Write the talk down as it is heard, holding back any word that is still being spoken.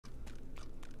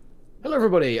Hello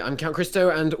everybody, I'm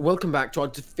CountCristo and welcome back to our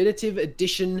definitive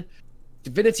edition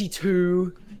Divinity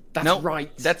 2. That's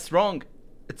right. That's wrong.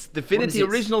 It's Divinity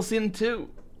Original Sin 2.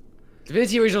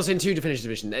 Divinity Original Sin 2 Definitive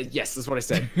Edition. Yes, that's what I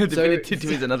said. Divinity 2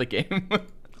 is another game.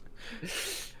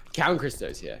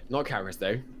 CountCristo's here. Not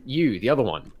CountCristo. You, the other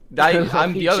one.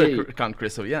 I'm the other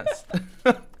CountCristo, yes.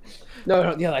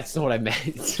 No, yeah, that's not what I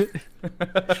meant.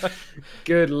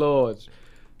 Good lord.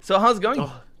 So how's it going?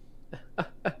 Oh.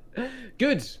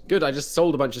 Good. I just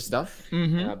sold a bunch of stuff.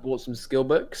 Bought some skill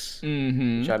books,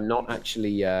 which I'm not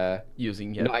actually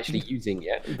using yet. Not actually using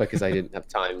yet because I didn't have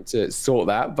time to sort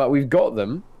that. But we've got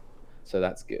them, so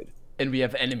that's good. And we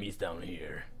have enemies down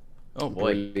here. Oh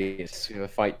boy, yes, we have a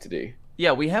fight to do.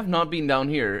 Yeah, we have not been down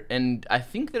here, and I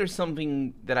think there's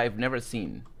something that I've never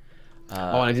seen. Oh,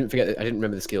 and I didn't forget. I didn't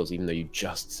remember the skills, even though you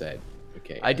just said.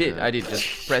 Okay. I did.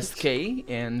 Just press K,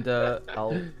 and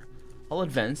I'll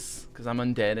advance because I'm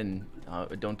undead and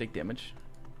don't take damage.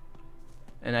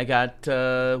 And I got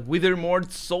Withermord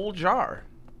Soul Jar.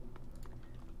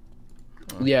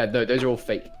 Yeah, those are all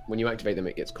fake. When you activate them,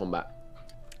 it gets combat.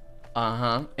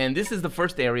 And this is the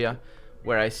first area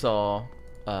where I saw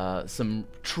some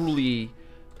truly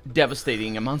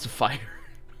devastating amounts of fire.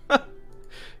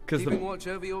 Keeping watch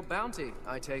over your bounty,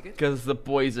 I take it. Because the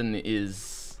poison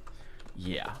is,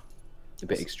 yeah, a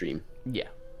bit extreme. Yeah.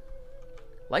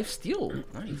 Lifesteal,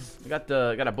 nice. I got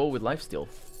a bow with lifesteal.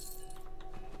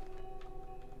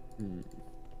 You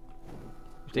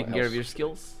taking care of your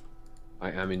skills?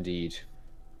 I am indeed.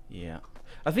 Yeah.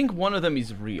 I think one of them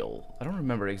is real. I don't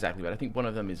remember exactly, but I think one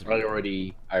of them is real. I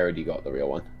already got the real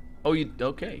one. Oh, you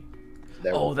okay?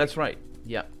 Oh, that's right.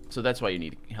 Yeah. So that's why you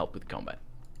need help with combat.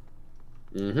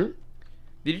 Did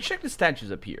you check the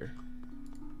statues up here?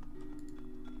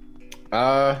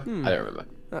 I don't remember.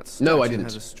 No, I didn't.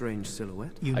 Has a strange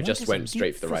silhouette. I just went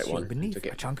straight for the right one. Beneath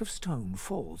a chunk of stone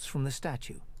falls from the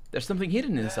statue. There's something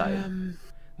hidden inside.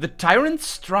 The Tyrant's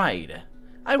Stride.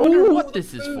 I wonder what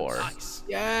this is for. Nice.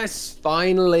 Yes,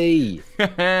 finally.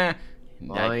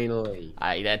 Finally.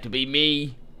 That to be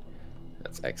me.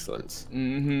 That's excellent.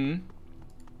 There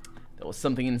was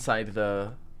something inside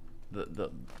the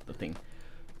thing.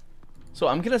 So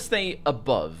I'm gonna stay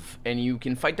above, and you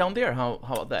can fight down there. How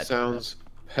about that? Sounds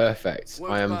perfect.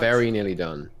 I am very nearly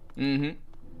done.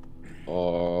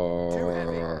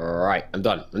 Alright, I'm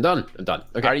done.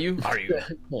 Okay. Are you?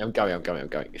 I'm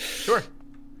going. Sure.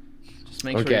 Just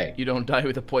make sure you don't die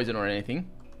with a poison or anything.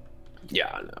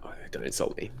 Yeah, no, don't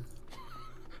insult me.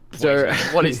 So,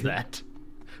 what is that?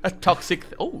 A toxic.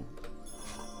 Oh,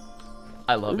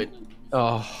 I love it.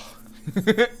 Oh.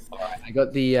 Alright, I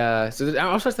got the. So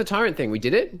that's the tyrant thing. We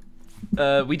did it.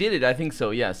 We did it. I think so.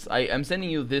 Yes. I'm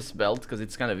sending you this belt because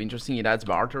it's kind of interesting. It adds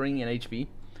bartering and HP.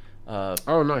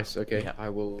 Oh, nice. Okay, yeah.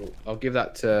 I'll give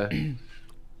that to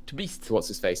to Beast. To what's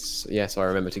his face? Yeah, so I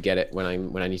remember to get it when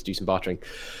I need to do some bartering.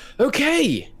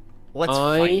 Okay. Let's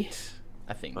fight.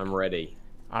 I think I'm ready.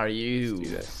 Are you? Let's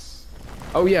do this.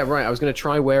 Oh yeah, right. I was gonna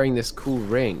try wearing this cool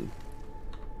ring.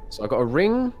 So I got a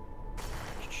ring.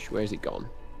 Where's it gone?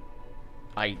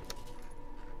 Am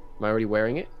I already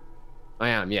wearing it? I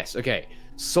am. Yes. Okay.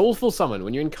 Soulful Summon.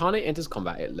 When your incarnate enters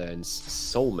combat, it learns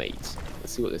Soulmate.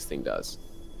 Let's see what this thing does.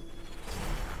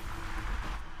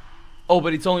 Oh,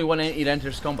 but it's only when it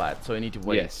enters combat, so I need to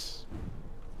wait. Yes.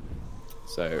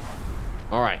 So,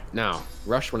 all right. Now,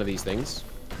 rush one of these things.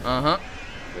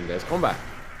 When there's combat.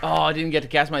 Oh, I didn't get to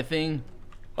cast my thing.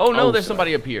 Oh no, there's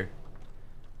somebody up here.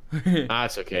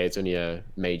 It's okay. It's only a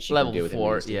mage. Level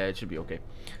 4. Yeah, it should be okay.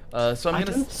 So I'm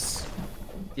gonna.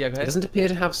 Yeah, go ahead. It doesn't appear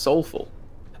to have Soulful.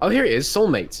 Oh, here it is.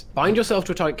 Soulmate. Bind yourself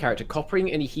to a target character, coppering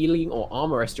any healing or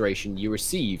armor restoration you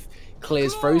receive.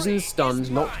 Clears frozen, stunned,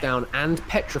 knocked down, and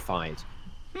petrified.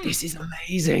 This is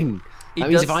amazing. That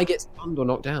means if I get stunned or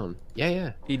knocked down.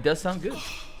 Yeah. It does sound good.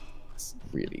 It's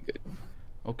really good.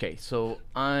 Okay, so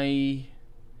I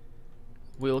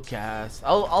will cast.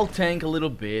 I'll tank a little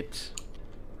bit.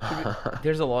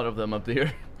 There's a lot of them up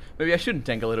there. Maybe I shouldn't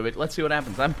tank a little bit. Let's see what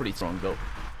happens. I'm pretty strong though.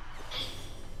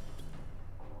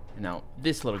 Now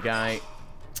this little guy.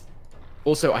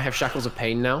 Also, I have Shackles of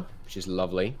Pain now, which is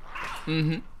lovely.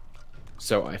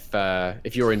 So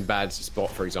if you're in bad spot,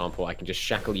 for example, I can just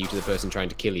shackle you to the person trying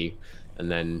to kill you,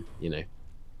 and then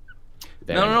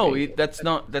No. That's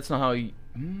not how you.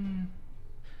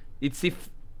 It's if.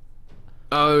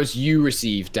 Oh, it's you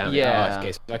receive damage. Yeah. Oh,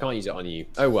 okay, so I can't use it on you.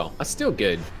 Oh well, that's still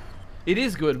good. It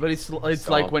is good, but it's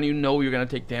like when you know you're gonna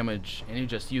take damage and you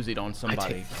just use it on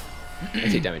somebody. I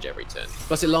take damage every turn.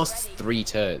 Plus, it lasts 3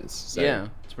 turns. So. Yeah,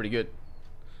 it's pretty good.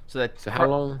 So how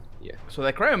long? Yeah. So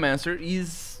that Cryomancer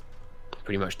is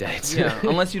pretty much dead. Yeah,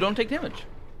 unless you don't take damage.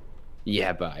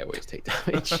 Yeah, but I always take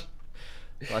damage.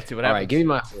 Let's see what happens. All right, give me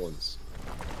my horns.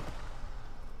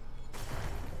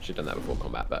 Should have done that before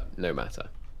combat, but no matter.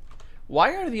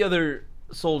 Why are the other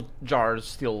soul jars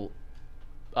still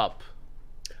up?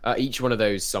 Each one of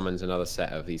those summons another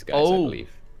set of these guys, I believe.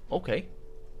 Okay.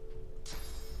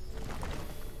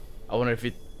 I wonder if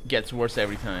it gets worse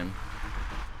every time.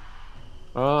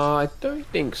 I don't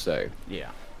think so. Yeah.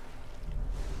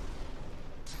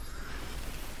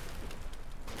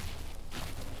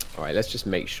 Alright, let's just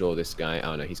make sure this guy...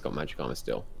 Oh no, he's got magic armor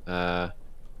still. Well,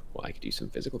 I could do some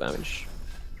physical damage.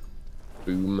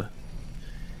 Boom.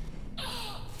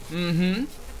 Mm-hmm.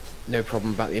 No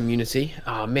problem about the immunity.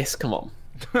 Ah, miss, come on.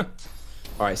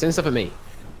 Alright, send stuff at me.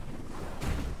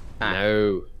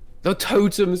 No. The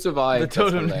totem survived. The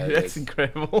totem, that's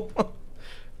incredible.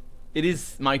 It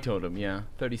is my totem, yeah.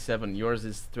 37. Yours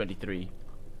is 23.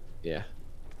 Yeah.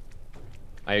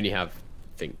 I only have,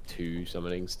 I think, 2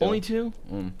 summoning still. Only 2?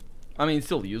 I mean, it's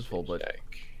still useful, but...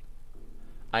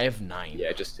 I have 9.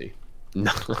 Yeah, just 2.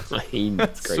 9.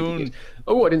 That's crazy. Soon...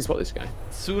 Oh, I didn't spot this guy.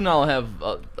 Soon I'll have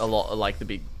a lot, like the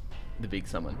big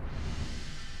summon.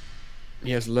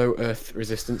 He has low earth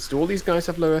resistance. Do all these guys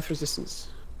have low earth resistance?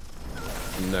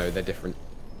 No, they're different.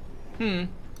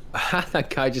 That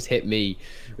guy just hit me,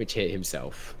 which hit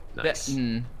himself. Nice.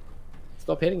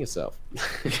 Stop hitting yourself.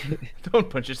 Don't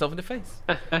punch yourself in the face.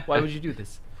 Why would you do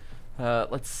this?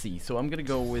 Let's see. So I'm gonna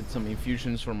go with some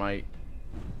infusions for my...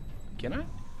 Can I?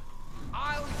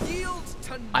 I'll yield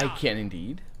to none. I can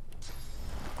indeed.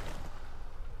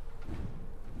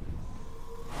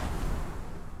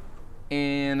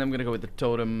 And I'm gonna go with the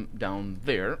totem down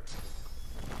there.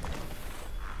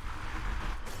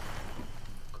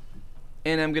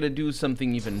 And I'm gonna do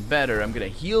something even better. I'm gonna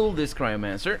heal this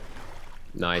Cryomancer.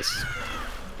 Nice.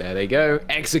 There they go.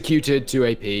 Executed 2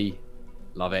 AP.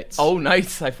 Love it. Oh,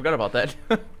 nice. I forgot about that.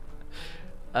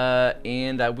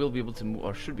 And I will be able to move,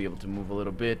 or should be able to move a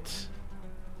little bit.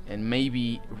 And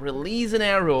maybe release an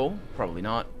arrow. Probably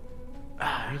not.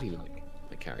 I really like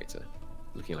the character.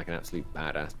 Looking like an absolute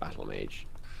badass battle mage.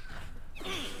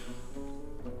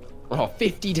 Oh,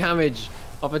 50 damage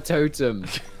off a totem.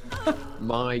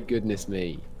 My goodness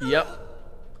me. Yep.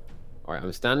 Alright,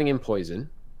 I'm standing in poison.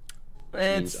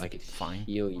 It's I could fine.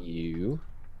 heal you.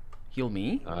 Heal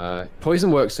me?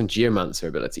 Poison works on Geomancer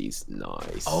abilities.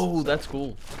 Nice. Oh, that's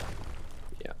cool.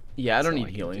 Yeah. Yeah, I don't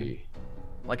That's need all I can healing. do.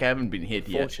 Like, I haven't been hit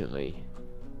yet. Unfortunately.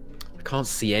 I can't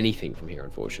see anything from here,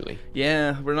 unfortunately.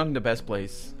 Yeah, we're not in the best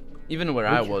place. Even where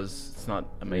I was, it's not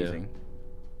amazing.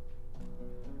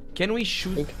 Can we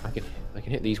shoot... I can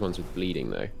hit these ones with bleeding,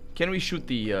 though. Can we shoot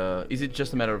the... Is it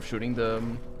just a matter of shooting the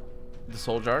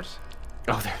soul jars?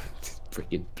 Oh, they're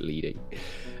freaking bleeding.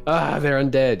 Ah, they're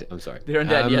undead. I'm sorry. They're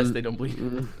undead, yes, they don't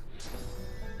bleed.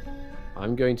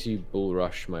 I'm going to bull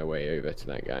rush my way over to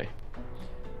that guy.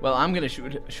 Well, I'm gonna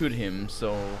shoot him,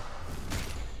 so...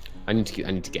 I need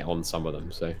to get on some of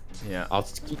them, so... Yeah. I'll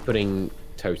just keep putting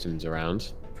totems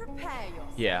around.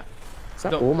 Yeah. Is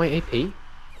that all my AP?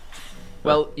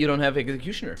 Well, you don't have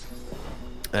Executioner.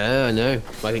 No.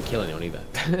 I didn't kill anyone either.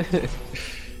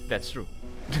 That's true.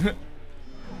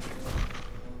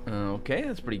 Okay,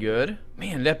 that's pretty good.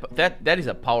 Man, that is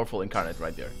a powerful incarnate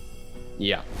right there.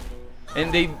 Yeah.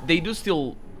 And they do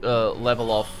still level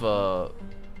off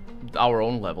our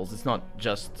own levels. It's not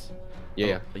just...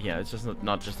 Yeah. Yeah, it's just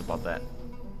not just about that.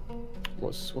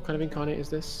 What kind of incarnate is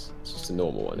this? It's just a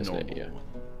normal one, isn't it? Yeah.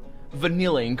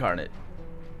 Vanilla incarnate.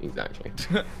 Exactly.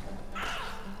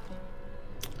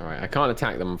 Alright, I can't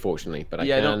attack them, unfortunately, but I can...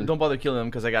 Yeah, don't bother killing them,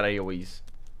 because I got AoEs.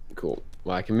 Cool.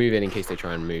 Well, I can move in case they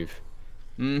try and move.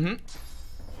 Mm-hmm.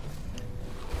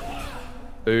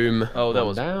 Boom. Oh,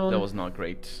 that down. was not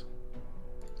great.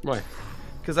 Why?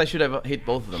 Because I should have hit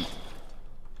both of them.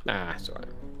 Nah, it's alright.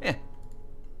 Eh.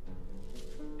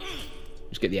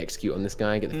 Just get the execute on this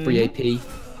guy, get the free AP.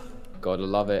 Gotta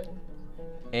love it.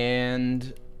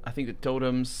 And I think the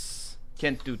totems...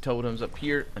 Can't do totems up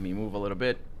here. Let me move a little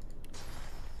bit.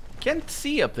 Can't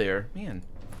see up there. Man.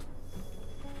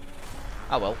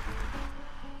 Ah, well.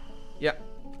 Yeah.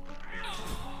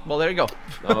 Well, there you go.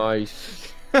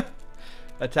 Nice.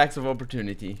 Attacks of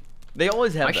opportunity. They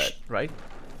always have that, right?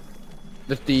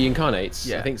 The incarnates?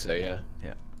 Yeah. I think so, yeah.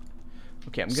 Yeah.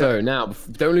 Okay, I'm gonna... So, now,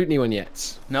 don't loot anyone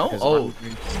yet. No? 'Cause Oh.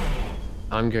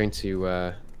 I'm going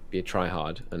to be a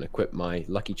tryhard and equip my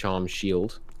Lucky Charm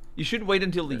shield. You should wait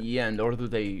until the end, or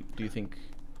do you think...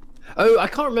 Oh, I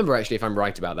can't remember actually if I'm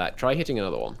right about that. Try hitting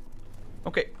another one.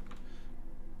 Okay.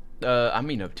 I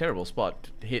mean, a terrible spot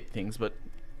to hit things, but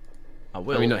I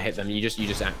will. I mean, not hit them. You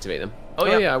just activate them. Oh,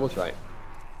 yeah. Yeah, I will try.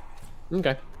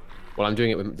 Okay. Well, I'm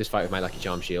doing it with this fight with my Lucky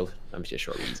Charm shield. I'm just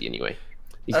sure it'll be easy anyway.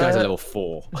 These guys are level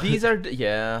 4. These are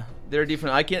yeah, they're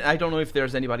different. I don't know if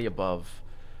there's anybody above.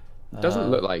 Doesn't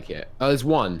look like it. Oh, there's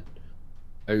one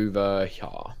over here.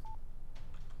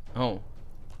 Oh.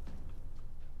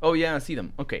 Oh yeah, I see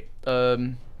them. Okay.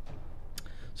 So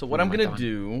what I'm gonna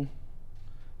do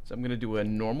is I'm gonna do a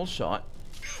normal shot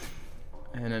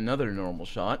and another normal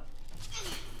shot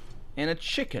and a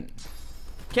chicken.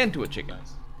 Can't do a chicken.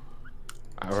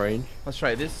 Out of range. Let's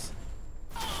try this.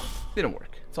 Didn't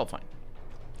work. It's all fine.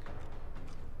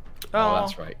 Oh,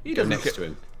 that's right. He Go doesn't next to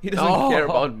him. He doesn't care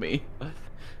about me.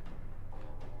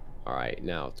 Alright,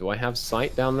 now, do I have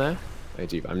sight down there? I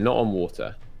do, but I'm not on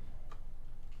water.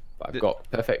 But I've got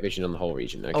perfect vision on the whole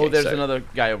region. Okay, oh, there's so, another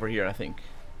guy over here, I think.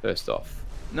 first off,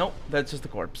 Nope, that's just a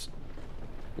corpse.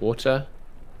 water.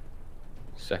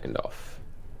 Second off,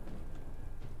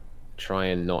 try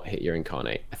and not hit your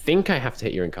incarnate. I think I have to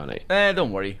hit your incarnate.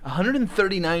 Don't worry.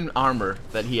 139 armor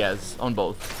that he has on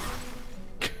both.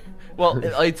 Well,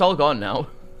 it's all gone now.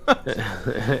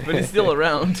 But he's still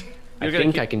around. I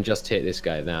think I can just hit this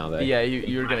guy now, though. Yeah,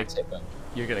 you're gonna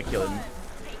kill him.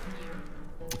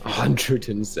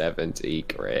 170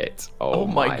 crit. Oh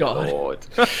my God. Lord.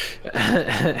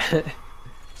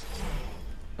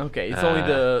 Okay, it's only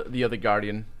the other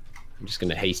guardian. I'm just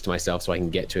gonna haste myself so I can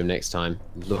get to him next time.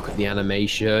 Look at the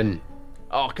animation.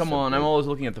 Oh come on! I'm always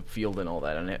looking at the field and all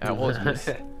that, and I always miss.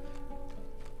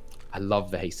 I love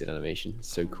the hasted animation. It's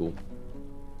so cool.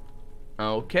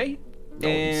 Okay, No,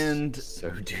 he's and so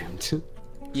doomed.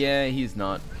 yeah, he's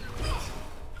not.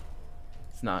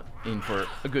 He's not in for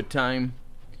a good time.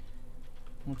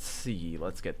 Let's see.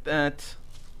 Let's get that,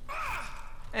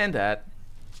 and that,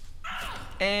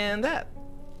 and that.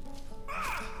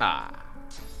 Ah.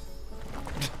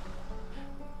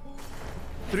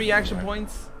 3 action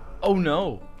points. Oh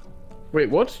no. Wait,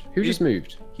 what? Who just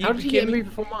moved? he How did he get became- moved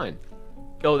before mine?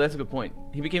 Oh, that's a good point.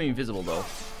 He became invisible though.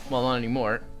 Well, not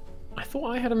anymore. I thought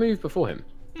I had a move before him.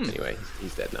 Anyway,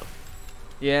 he's dead now.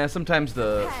 Yeah, sometimes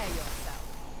the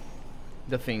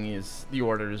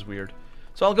order is weird.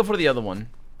 So I'll go for the other one.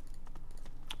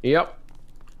 Yep.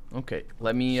 Okay,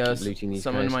 let me Just keep looting these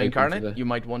summon guys, my hoping for incarnate. the- You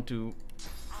might want to.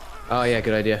 Oh yeah,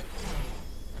 good idea.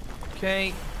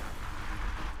 Okay.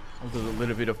 I'll do a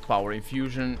little bit of power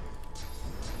infusion.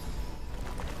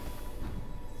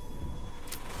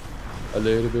 A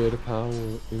little bit of power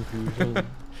infusion.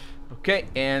 Okay,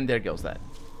 and there goes that.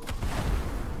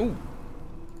 Ooh.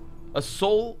 A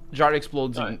soul jar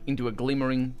explodes into a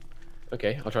glimmering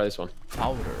Okay, I'll try this one.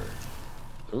 powder.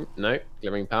 Ooh, no,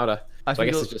 glimmering powder. I So I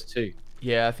think guess those- it's just 2.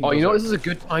 Yeah, I think. Oh, you those know are- what this is a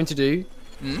good time to do?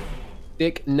 Hmm?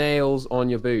 Stick nails on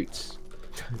your boots.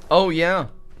 Oh yeah.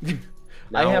 I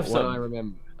Now, have when some. I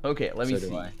remember. Okay, let me So do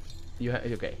see. I. You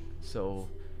okay? So,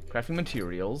 crafting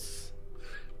materials.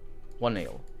 1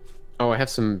 nail. Oh, I have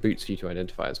some boots for you to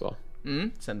identify as well.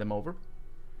 Send them over.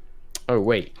 Oh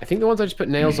wait, I think the ones I just put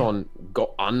nails on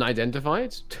got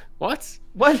unidentified. What?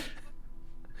 What?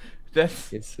 That's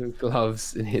Here's some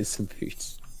gloves and here's some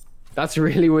boots. That's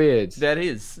really weird. that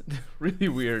is really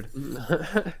weird.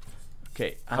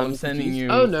 Okay, I'm sending confused. you.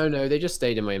 Oh no, they just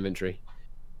stayed in my inventory.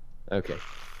 Okay.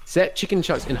 Set Chicken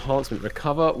Chuck's enhancement.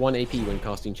 Recover 1 AP when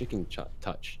casting Chicken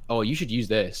Touch. Oh, you should use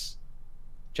this.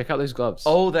 Check out those gloves.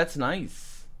 Oh, that's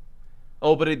nice.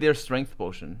 Oh, but they're strength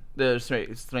potion. They're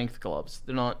strength gloves.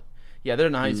 They're not. Yeah, they're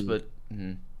nice, but.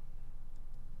 Well,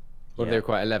 yeah. they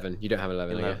require 11. You don't have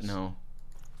 11, I guess. No.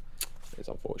 It's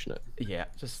unfortunate. Yeah,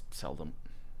 just sell them.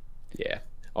 Yeah.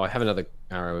 Oh, I have another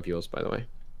arrow of yours, by the way.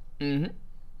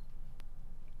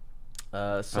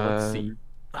 So let's see.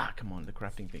 Ah, come on, the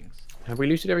crafting things. Have we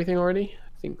looted everything already?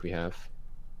 I think we have.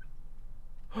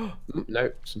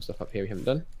 No, some stuff up here we haven't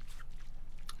done.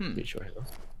 Pretty sure I have.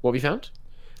 What have you found?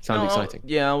 Sounds exciting.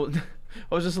 Yeah,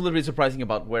 I was just a little bit surprising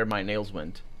about where my nails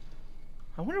went.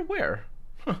 I wonder where.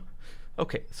 Huh.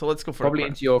 Okay, so let's go for Probably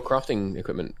into your crafting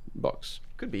equipment box.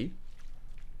 Could be.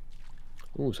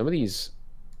 Ooh, some of these.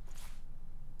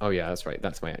 Oh yeah, that's right.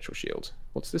 That's my actual shield.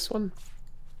 What's this one?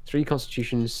 3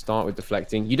 constitutions. Start with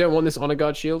deflecting. You don't want this honor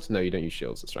guard shield? No, you don't use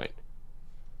shields. That's right.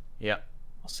 Yeah.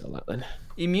 I'll sell that then.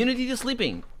 Immunity to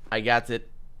sleeping. I got it.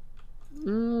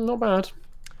 Not bad.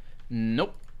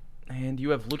 Nope. And you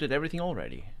have looted everything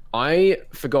already. I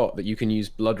forgot that you can use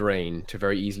blood rain to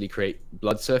very easily create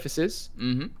blood surfaces.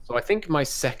 So I think my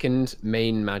second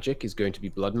main magic is going to be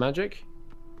blood magic.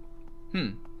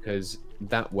 Because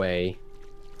that way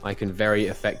I can very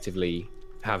effectively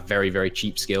have very, very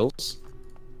cheap skills.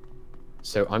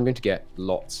 So I'm going to get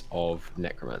lots of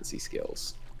necromancy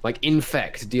skills. Like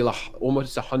infect, deal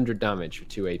almost 100 damage for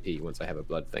 2 AP once I have a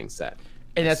blood thing set.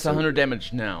 And that's 100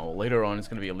 damage now. Later on, it's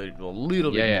going to be a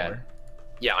little bit more.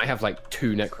 Yeah, I have like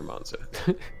 2 necromancer.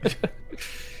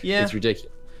 Yeah. It's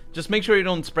ridiculous. Just make sure you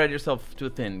don't spread yourself too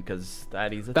thin, because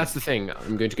that is. That's the thing.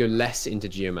 I'm going to go less into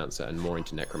geomancer and more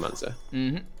into necromancer.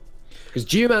 Mm-hmm. Because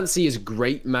geomancy is a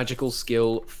great magical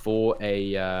skill for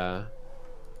a. Oh,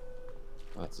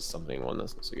 that's a summoning one.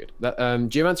 That's not so good. That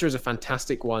geomancer is a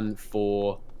fantastic one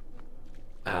for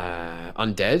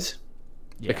undead,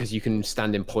 because you can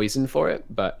stand in poison for it,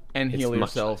 but and it's heal much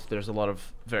yourself. less. There's a lot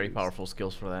of very powerful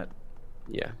skills for that.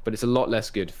 Yeah, but it's a lot less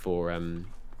good for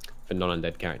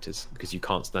non-undead characters, because you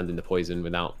can't stand in the poison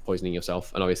without poisoning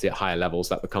yourself, and obviously at higher levels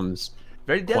that becomes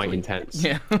Very deadly. quite intense.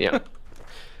 Yeah. Yeah.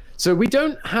 So we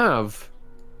don't have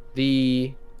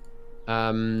the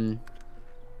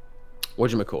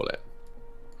whatchamacallit.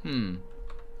 Hmm.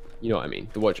 You know what I mean?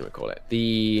 The whatchamacallit.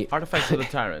 The Artifacts of the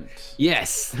Tyrant.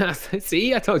 Yes.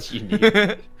 See, I told you.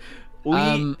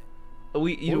 You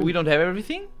knew. We don't have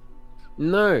everything.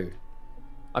 No.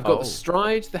 I've got Oh. the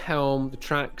stride, the helm, the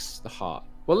tracks, the heart.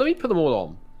 Well, let me put them all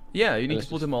on. Yeah, you need Let's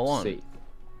to put just them all on. see.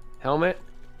 Helmet,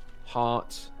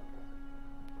 heart,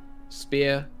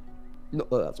 spear. Not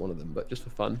that that's one of them, but just for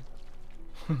fun.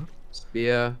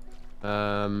 Spear. What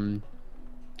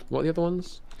are the other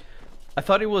ones? I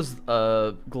thought it was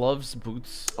gloves,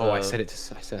 boots. Oh, I said it.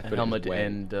 I said I a put it helmet, away.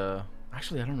 and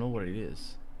actually I don't know what it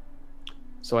is.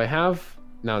 So I have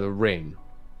now the ring.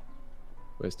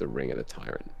 Where's the ring of the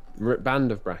tyrant?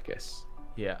 Band of Braccus.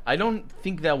 Yeah, I don't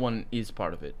think that one is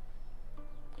part of it.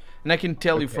 And I can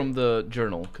tell you from the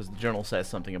journal, because the journal says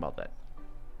something about that.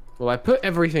 Well, I put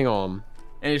everything on.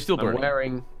 And it's still I'm burning.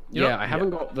 wearing. You know- I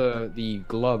haven't got the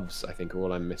gloves. I think are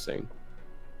all I'm missing.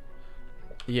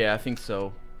 Yeah, I think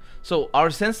so. So our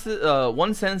sense,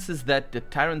 one sense is that the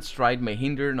Tyrant's stride may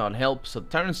hinder, not help. So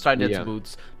Tyrant's stride, that's Yeah.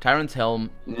 boots. Tyrant's helm,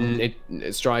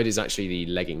 Stride is actually the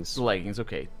leggings. the leggings.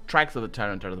 Okay, tracks of the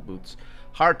Tyrant are the boots.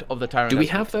 Heart of the Tyrant. Do we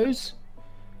that's have those?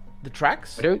 the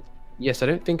tracks? I don't. Yes, I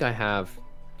don't think I have.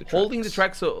 The Holding the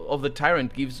tracks. tracks of the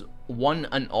Tyrant gives one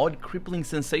an odd crippling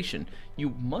sensation. You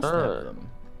must have them.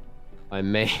 I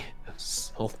may have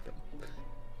sold them.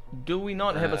 Do we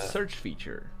not have a search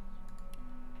feature?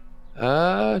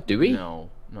 Do we? No,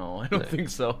 I don't think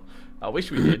so. I wish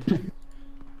we did,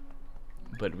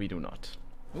 but we do not.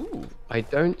 Ooh, I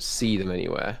don't see them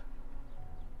anywhere.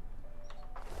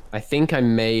 I think I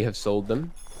may have sold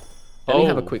them. Let me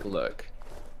have a Oh. quick look.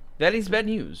 that is bad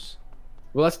news.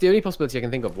 Well, that's the only possibility I can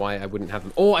think of why I wouldn't have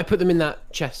them. Oh, I put them in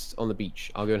that chest on the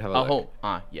beach. I'll go and have a look.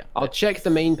 Yeah. I'll check the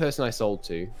main person I sold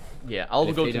to. Yeah, I'll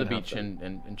if go they to the don't have beach them.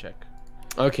 and check.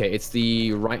 Okay, it's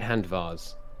the right-hand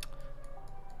vase.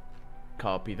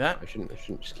 Copy that. I shouldn't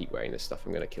just keep wearing this stuff.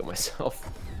 I'm gonna kill myself.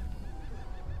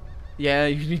 Yeah,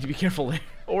 you need to be careful there.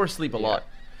 Or sleep a Yeah. lot.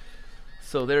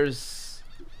 So there's...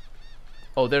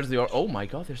 Oh, there's the... Oh my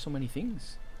god, there's so many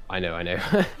things. I know.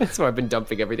 That's why I've been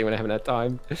dumping everything when I haven't had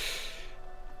time.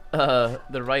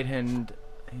 The right hand...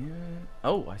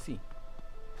 Oh, I see.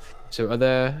 So are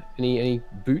there any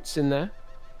boots in there?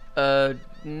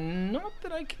 Not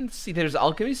that I can see. There's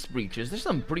alchemist breeches. There's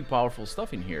some pretty powerful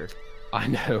stuff in here. I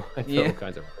know. I put Yeah. all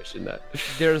kinds of rubbish in there.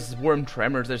 There's worm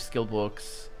tremors. There's skill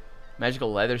books,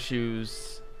 magical leather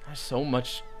shoes. There's so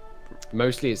much.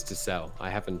 Mostly it's to sell. I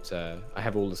haven't. I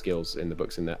have all the skills in the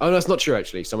books in there. Oh, that's not true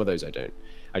actually. Some of those I don't.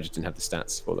 I just didn't have the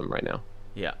stats for them right now.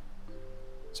 Yeah.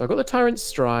 So I've got the Tyrant's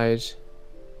Stride.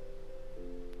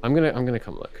 I'm gonna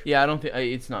come look. Yeah, I don't think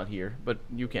it's not here, but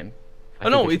you can. I Oh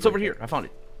no, think I it's should over look here. it. I found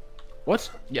it. What?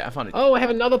 Yeah, I found it. Oh, I have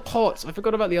another pot. I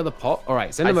forgot about the other pot. All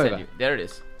right, send I them sent over. you. There it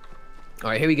is. All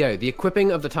right, here we go. The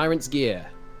equipping of the Tyrant's gear.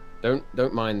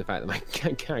 Don't mind the fact that my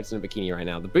character's in a bikini right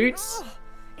now. The boots, Oh,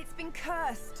 it's been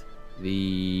cursed.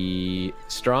 the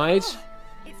stride,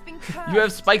 It's been cursed. You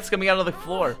have spikes coming out of the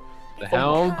floor. the It's been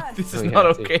helm. cursed. This Oh, is yeah, not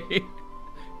I see. okay.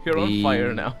 You're on The-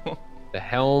 fire now. The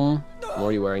helm. I'm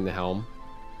already wearing the helm.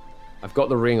 I've got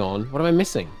the ring on. What am I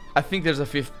missing? I think there's a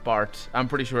fifth part. I'm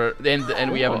pretty sure,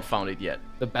 and we haven't found it yet.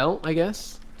 The belt, I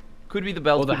guess. Could be the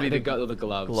belt. Or the, could be the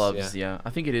gloves. gloves. Yeah. Yeah, I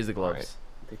think it is the gloves.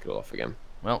 Alright. Take it all off again.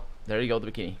 Well, there you go, the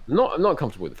bikini. I'm not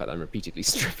comfortable with the fact that I'm repeatedly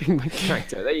stripping my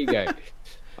character. There you go.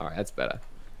 All right, that's better.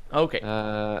 Okay.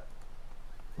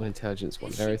 One intelligence,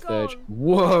 one Is she heritage. gone?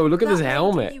 Whoa, look at this That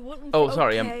helmet. lady wouldn't Oh, be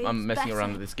sorry, okay. I'm messing Better.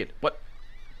 around with this kid. What?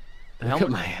 The Look at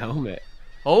helmet? my helmet.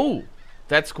 Oh,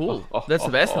 that's cool. That's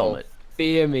the best helmet.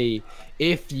 Fear me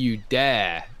if you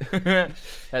dare. That's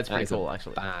That pretty is a cool,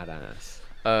 actually. Badass.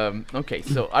 Okay,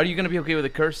 so are you gonna be okay with the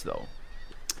curse though?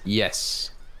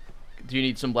 Yes. Do you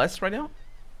need some bless right now?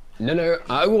 No.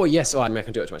 Well, yes. Oh, I mean, I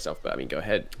can do it to myself, but I mean, go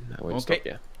ahead. I won't Okay. stop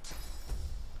you.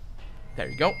 There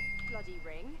you go. Bloody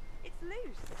ring. It's loose.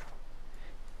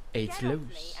 It's Get off me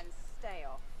loose. and stay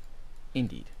off.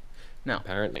 Indeed. Now,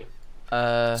 Apparently.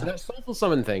 So that soulful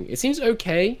summon thing, it seems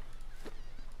okay,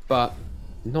 but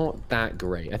not that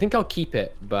great. I think I'll keep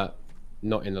it, but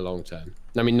not in the long term.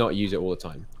 I mean, not use it all the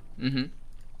time. Mm-hmm.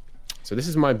 So this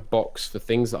is my box for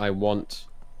things that I want,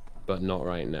 but not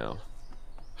right now.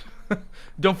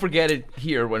 Don't forget it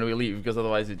here when we leave, because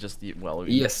otherwise it just, well...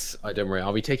 Yes, I don't worry.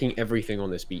 I'll be taking everything on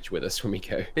this beach with us when we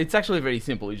go. It's actually very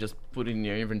simple. You just put it in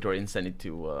your inventory and send it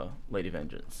to Lady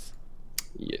Vengeance.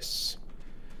 Yes.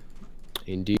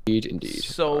 Indeed, indeed.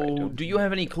 So, do you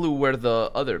have any clue where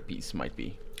the other piece might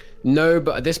be? No,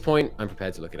 but at this point, I'm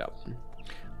prepared to look it up.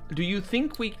 Do you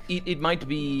think it might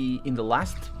be in the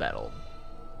last battle?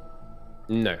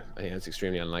 No, I think that's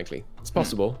extremely unlikely. It's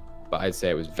possible, but I'd say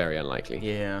it was very unlikely.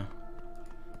 Yeah.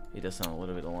 It does sound a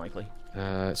little bit unlikely.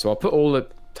 So I'll put all the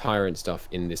tyrant stuff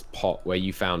in this pot where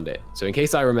you found it. So in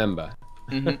case I remember,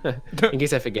 in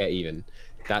case I forget even,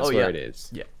 that's where it is.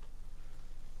 Yeah.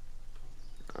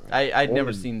 I'd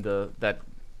never seen that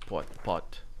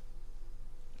pot.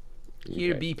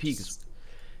 Here be pigs.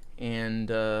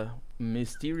 And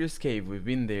mysterious cave, we've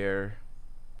been there.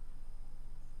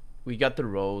 We got the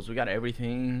rose, we got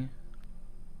everything.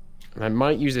 And I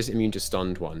might use this immune to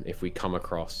stunned one if we come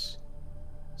across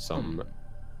some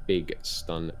big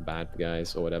stun bad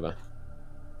guys or whatever.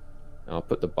 I'll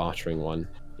put the bartering one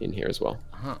in here as well.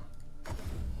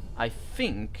 I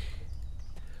think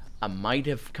I might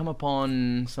have come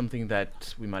upon something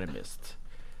that we might have missed.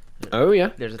 Oh yeah,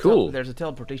 there's a cool. There's a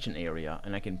teleportation area,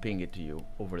 and I can ping it to you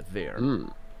over there.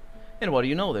 And what do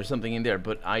you know? There's something in there,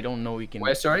 but I don't know we can...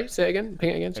 Where, sorry? Say it again? Ping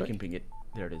it again, sorry. I can ping it.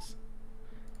 There it is.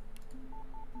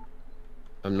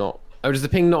 I'm not... Oh, does the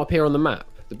ping not appear on the map?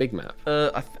 The big map?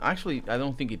 Actually, I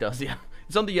don't think it does, yeah.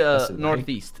 It's on the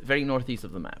northeast, very northeast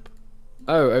of the map.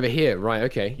 Oh, over here. Right,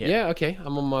 okay. Yeah. Yeah, okay.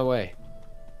 I'm on my way.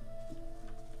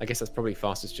 I guess that's probably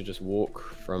fastest to just walk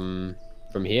from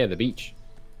here, the beach.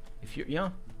 If you...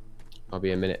 Yeah. I'll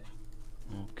be a minute.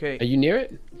 Okay. Are you near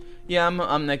it? Yeah,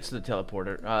 I'm next to the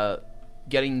teleporter.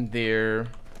 Getting there...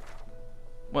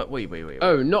 What? Wait.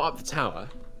 Oh, not up the tower?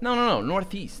 No,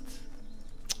 northeast.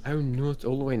 Oh, north,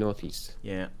 all the way northeast.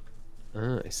 Yeah.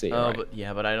 Ah, I see. Right.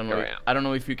 But I don't know. I don't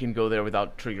know if you can go there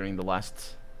without triggering the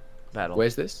last battle.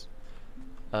 Where's this?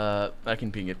 I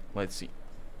can ping it. Let's see.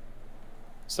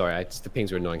 Sorry, the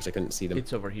pings were annoying because I couldn't see them.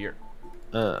 It's over here.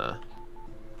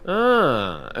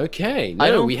 Okay.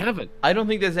 No, we haven't. I don't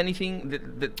think there's anything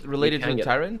that related to the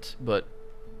Tyrant, but...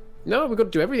 No, we've got to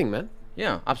do everything, man.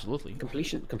 Yeah, absolutely.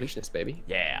 Completionist, baby.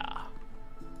 Yeah.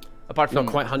 Apart from...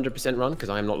 Not quite 100% run, because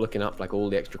I am not looking up, like, all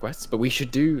the extra quests, but we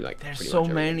should do, like, there's so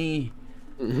many...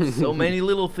 so many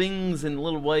little things and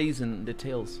little ways and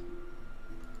details.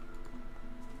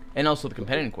 And also the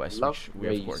companion quest, which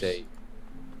we, of course...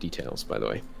 Details, by the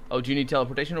way. Oh, do you need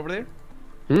teleportation over there?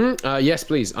 Yes,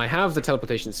 please. I have the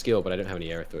teleportation skill, but I don't have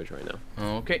any air authority right now.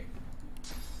 Okay.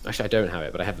 Actually, I don't have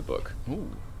it, but I have the book.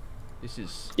 Ooh. This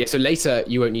is... Yeah, so later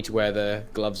you won't need to wear the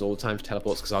gloves all the time for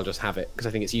teleports, because I'll just have it, because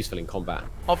I think it's useful in combat.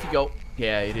 Off you go.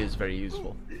 Yeah, it is very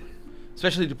useful.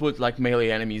 Especially to put, like, melee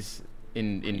enemies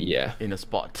in a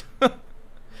spot.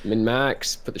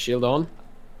 Min-max, put the shield on.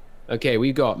 Okay,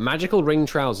 we've got magical ring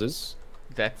trousers.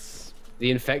 That's... The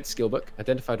infect skill book,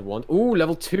 identified wand. Ooh,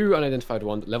 level 2 unidentified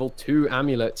wand, level 2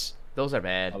 amulets. Those are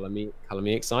bad. Color me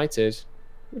excited.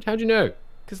 How'd you know?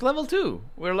 Because level 2,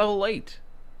 we're level 8.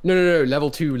 No,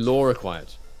 level 2 lore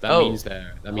required. That means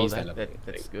they're level.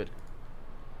 That's good.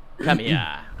 Come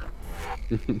here.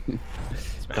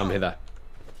 Come hither.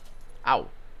 Ow.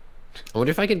 I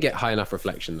wonder if I could get high enough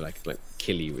reflection that I could, like,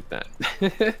 kill you with that.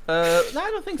 No,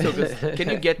 I don't think so. Can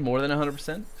you get more than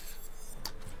 100%?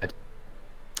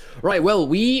 Right, well,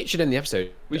 we should end the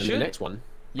episode. We should. The next one.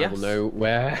 Yes. I will know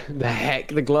where the heck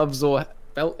the gloves or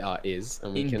belt is,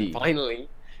 and we can finally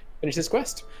finish this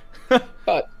quest.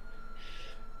 But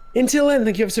until then,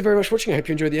 thank you ever so very much for watching. I hope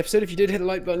you enjoyed the episode. If you did, hit the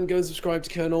like button, go and subscribe to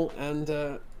Colonel, and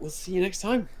we'll see you next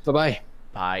time. Bye-bye.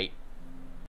 Bye.